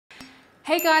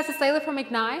Hey guys, it's Layla from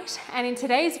Ignite, and in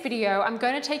today's video, I'm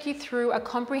going to take you through a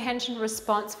comprehension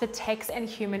response for text and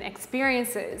human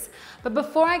experiences. But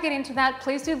before I get into that,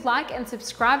 please do like and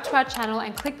subscribe to our channel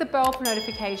and click the bell for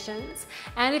notifications.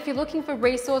 And if you're looking for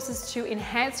resources to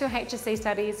enhance your HSC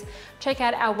studies, check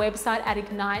out our website at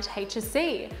Ignite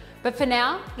HSC. But for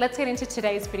now, let's get into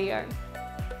today's video.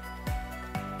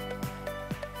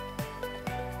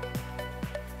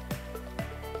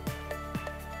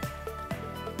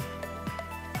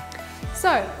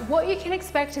 So, what you can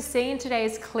expect to see in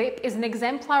today's clip is an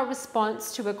exemplar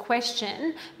response to a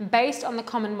question based on the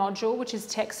common module, which is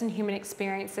text and human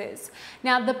experiences.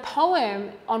 Now, the poem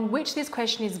on which this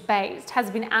question is based has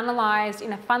been analysed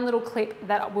in a fun little clip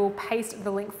that we'll paste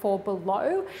the link for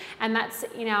below. And that's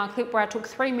in our clip where I took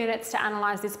 3 minutes to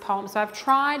analyse this poem. So I've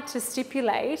tried to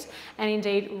stipulate and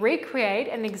indeed recreate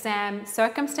an exam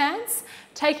circumstance,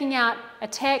 taking out a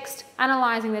text,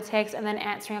 analysing the text, and then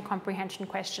answering a comprehension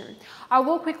question. I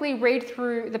will quickly read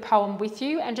through the poem with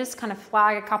you and just kind of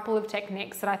flag a couple of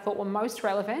techniques that I thought were most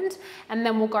relevant, and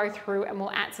then we'll go through and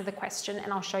we'll answer the question,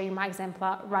 and I'll show you my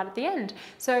exemplar right at the end.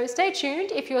 So stay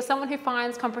tuned. If you're someone who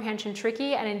finds comprehension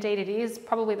tricky, and indeed it is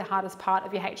probably the hardest part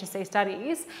of your HSC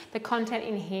studies, the content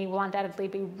in here will undoubtedly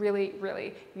be really,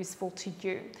 really useful to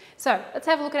you. So let's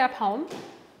have a look at our poem.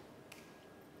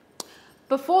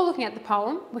 Before looking at the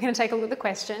poem, we're going to take a look at the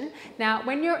question. Now,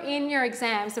 when you're in your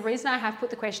exams, the reason I have put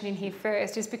the question in here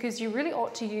first is because you really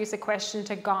ought to use a question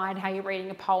to guide how you're reading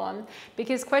a poem,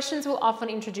 because questions will often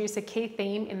introduce a key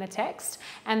theme in the text,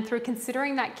 and through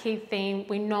considering that key theme,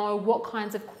 we know what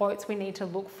kinds of quotes we need to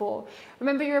look for.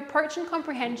 Remember, your approach in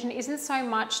comprehension isn't so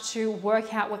much to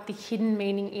work out what the hidden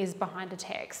meaning is behind a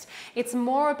text. It's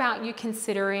more about you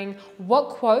considering what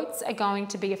quotes are going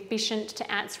to be efficient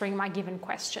to answering my given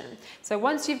question. So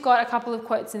once you've got a couple of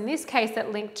quotes in this case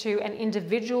that link to an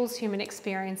individual's human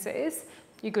experiences,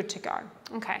 you're good to go.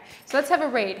 Okay, so let's have a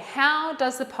read. How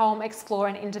does the poem explore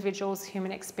an individual's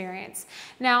human experience?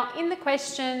 Now, in the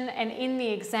question and in the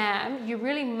exam, you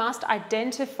really must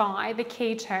identify the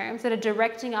key terms that are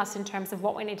directing us in terms of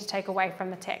what we need to take away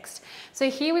from the text. So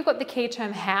here we've got the key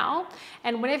term how,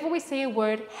 and whenever we see a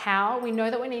word how, we know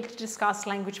that we need to discuss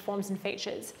language forms and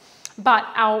features. But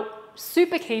our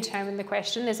super key term in the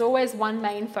question, there's always one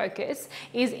main focus,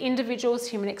 is individual's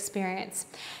human experience.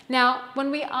 Now,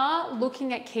 when we are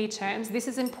looking at key terms, this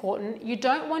is important. You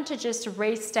don't want to just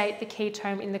restate the key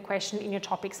term in the question in your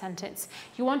topic sentence.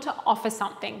 You want to offer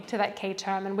something to that key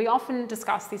term, and we often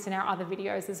discuss this in our other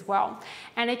videos as well.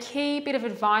 And a key bit of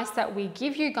advice that we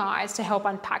give you guys to help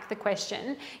unpack the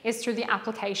question is through the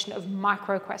application of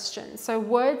micro questions. So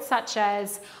words such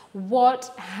as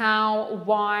what, how,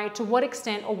 why, to what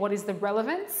extent, or what is the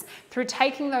relevance. Through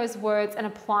taking those words and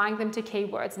applying them to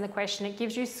keywords in the question, it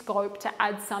gives you scope to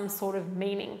add some sort of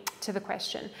meaning to the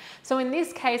question. So in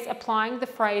this case, applying the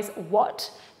phrase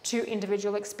what to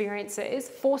individual experiences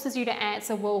forces you to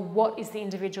answer, well, what is the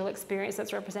individual experience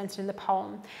that's represented in the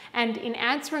poem? And in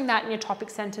answering that in your topic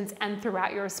sentence and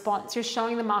throughout your response, you're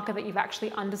showing the marker that you've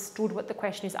actually understood what the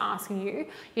question is asking you.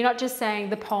 You're not just saying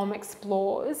the poem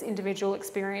explores individual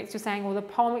experience, you're saying, well, the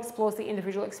poem explores the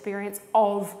individual experience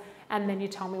of, and then you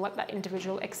tell me what that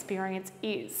individual experience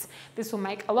is. This will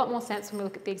make a lot more sense when we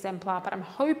look at the exemplar, but I'm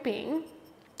hoping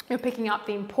you're picking up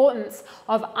the importance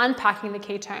of unpacking the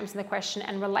key terms in the question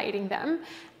and relating them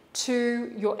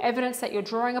to your evidence that you're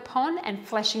drawing upon and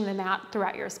fleshing them out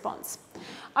throughout your response.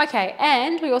 Okay,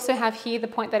 and we also have here the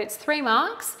point that it's 3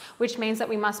 marks, which means that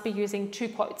we must be using 2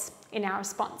 quotes in our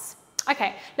response.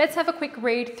 Okay, let's have a quick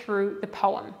read through the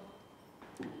poem.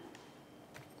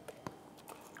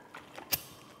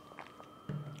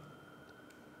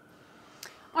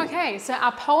 Okay, so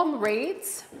our poem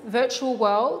reads, virtual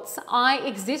worlds, I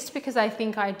exist because I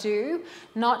think I do,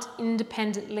 not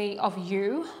independently of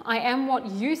you. I am what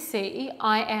you see,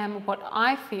 I am what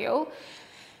I feel.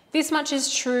 This much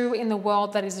is true in the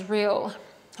world that is real.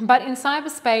 But in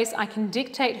cyberspace, I can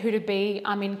dictate who to be.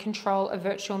 I'm in control of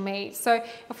virtual me. So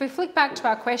if we flick back to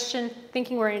our question,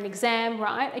 thinking we're in an exam,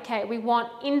 right? Okay, we want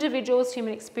individual's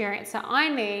human experience. So I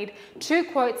need 2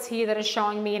 quotes here that are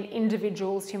showing me an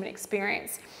individual's human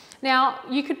experience. Now,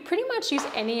 you could pretty much use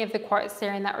any of the quotes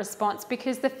there in that response,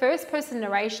 because the first person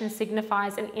narration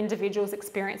signifies an individual's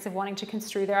experience of wanting to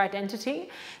construe their identity.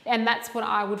 And that's what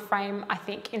I would frame, I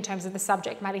think, in terms of the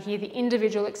subject matter here, the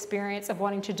individual experience of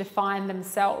wanting to define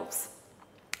themselves.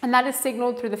 And that is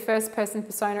signalled through the first person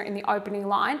persona in the opening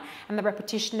line and the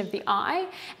repetition of the I,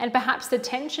 and perhaps the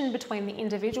tension between the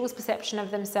individual's perception of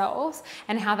themselves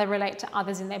and how they relate to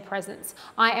others in their presence.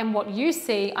 I am what you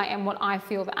see, I am what I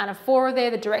feel. The anaphora there,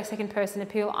 the direct second person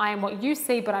appeal, I am what you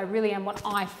see, but I really am what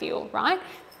I feel, right?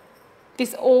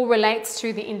 This all relates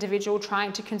to the individual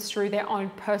trying to construe their own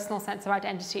personal sense of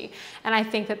identity. And I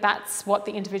think that that's what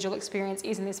the individual experience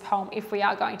is in this poem, if we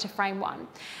are going to frame one.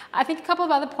 I think a couple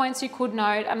of other points you could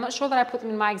note, I'm not sure that I put them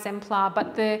in my exemplar,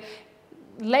 but the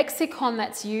lexicon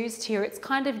that's used here, it's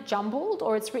kind of jumbled,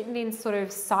 or it's written in sort of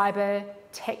cyber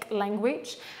tech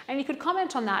language, and you could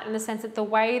comment on that in the sense that the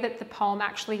way that the poem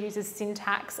actually uses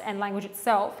syntax and language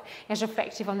itself is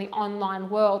reflective on the online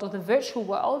world or the virtual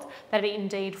world that it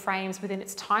indeed frames within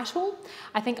its title.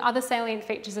 I think other salient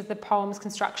features of the poem's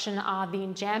construction are the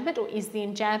enjambment, or is the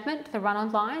enjambment, the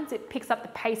run-on lines. It picks up the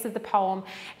pace of the poem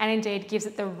and indeed gives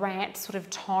it the rant sort of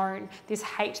tone, this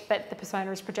hate that the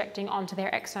persona is projecting onto their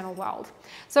external world.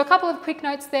 So a couple of quick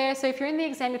notes there. So if you're in the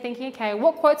exam, you're thinking, okay,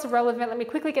 what quotes are relevant? Let me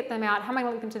quickly get them out. How am I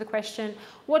going to link them to the question?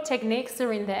 What techniques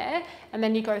are in there? And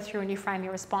then you go through and you frame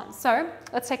your response. So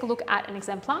let's take a look at an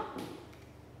exemplar.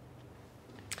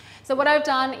 So what I've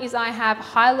done is I have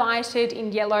highlighted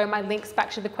in yellow my links back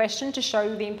to the question to show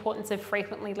you the importance of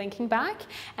frequently linking back.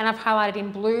 And I've highlighted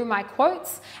in blue my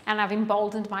quotes, and I've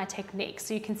emboldened my techniques.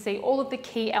 So you can see all of the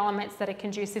key elements that are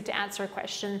conducive to answering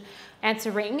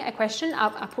a question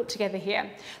are put together here.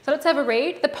 So let's have a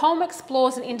read. The poem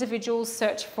explores an individual's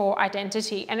search for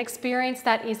identity, an experience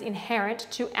that is inherent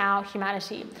to our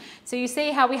humanity. So you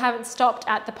see how we haven't stopped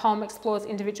at the poem explores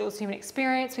individuals' human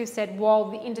experience. We've said,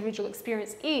 while the individual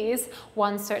experience is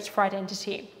one search for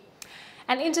identity.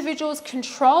 An individual's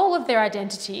control of their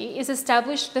identity is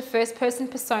established the first-person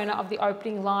persona of the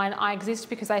opening line, I exist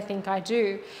because I think I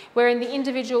do, wherein the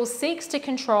individual seeks to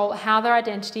control how their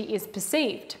identity is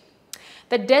perceived.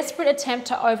 The desperate attempt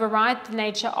to override the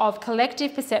nature of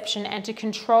collective perception and to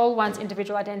control one's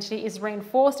individual identity is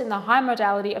reinforced in the high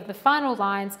modality of the final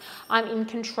lines, I'm in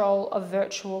control of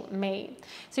virtual me.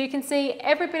 So you can see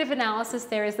every bit of analysis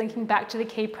there is linking back to the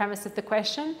key premise of the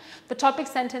question. The topic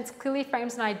sentence clearly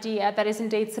frames an idea that is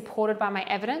indeed supported by my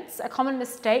evidence. A common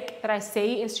mistake that I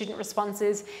see in student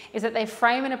responses is that they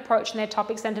frame an approach in their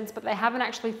topic sentence, but they haven't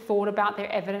actually thought about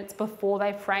their evidence before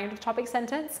they framed the topic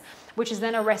sentence, which is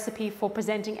then a recipe for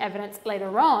presenting evidence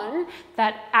later on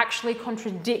that actually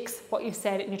contradicts what you've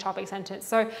said in your topic sentence.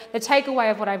 So the takeaway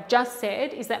of what I've just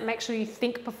said is that make sure you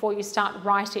think before you start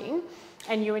writing,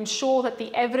 and you ensure that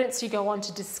the evidence you go on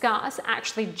to discuss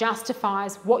actually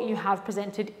justifies what you have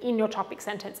presented in your topic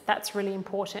sentence. That's really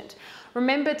important.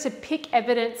 Remember to pick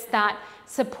evidence that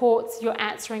supports your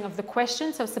answering of the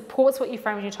question, so supports what you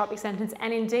frame in your topic sentence,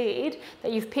 and indeed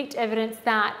that you've picked evidence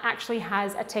that actually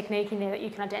has a technique in there that you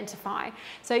can identify.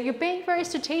 So you're being very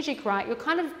strategic, right? You're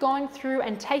kind of going through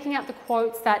and taking out the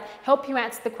quotes that help you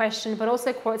answer the question, but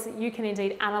also quotes that you can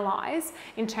indeed analyze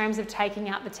in terms of taking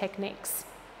out the techniques.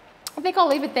 I think I'll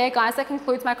leave it there, guys. That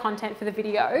concludes my content for the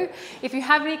video. If you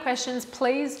have any questions,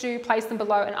 please do place them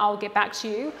below and I'll get back to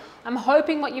you. I'm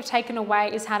hoping what you've taken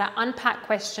away is how to unpack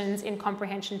questions in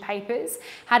comprehension papers,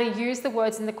 how to use the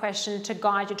words in the question to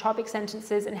guide your topic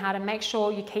sentences, and how to make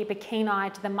sure you keep a keen eye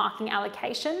to the marking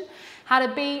allocation, how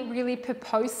to be really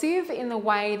purposive in the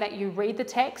way that you read the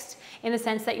text, in the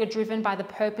sense that you're driven by the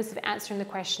purpose of answering the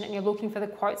question and you're looking for the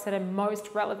quotes that are most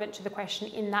relevant to the question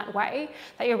in that way,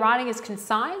 that your writing is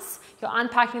concise, you're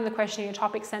unpacking the question in your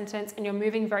topic sentence, and you're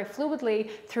moving very fluidly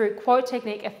through quote,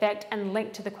 technique, effect, and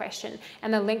link to the question.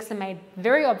 And the links are made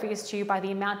very obvious to you by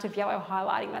the amount of yellow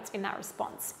highlighting that's in that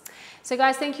response. So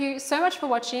guys, thank you so much for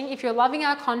watching. If you're loving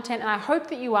our content, and I hope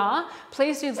that you are,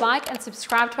 please do like and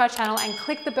subscribe to our channel and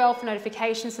click the bell for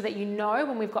notifications so that you know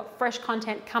when we've got fresh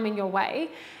content coming your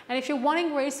way. And if you're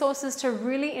wanting resources to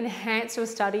really enhance your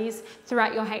studies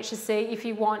throughout your HSC, if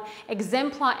you want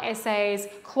exemplar essays,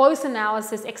 close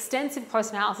analysis, extensive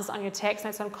close analysis on your text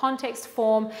notes on context,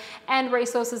 form, and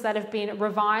resources that have been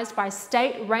revised by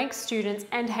state ranked students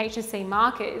and HSC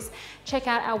markers, check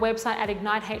out our website at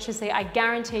Ignite HSC. I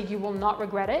guarantee you will not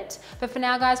regret it. But for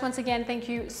now, guys, once again, thank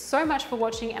you so much for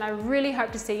watching, and I really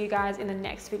hope to see you guys in the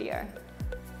next video.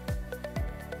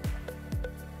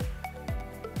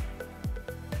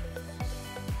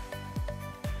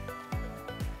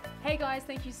 Hey guys,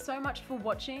 thank you so much for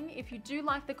watching. If you do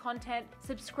like the content,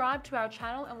 subscribe to our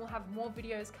channel and we'll have more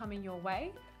videos coming your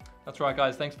way. That's right,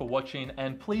 guys. Thanks for watching.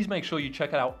 And please make sure you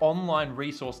check out our online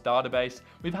resource database.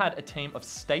 We've had a team of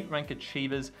state rank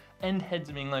achievers and heads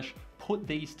of English put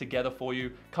these together for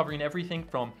you, covering everything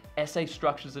from essay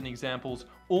structures and examples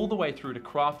all the way through to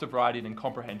craft of writing and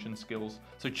comprehension skills.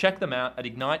 So check them out at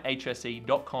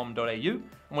ignitehsc.com.au, and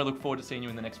we look forward to seeing you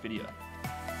in the next video.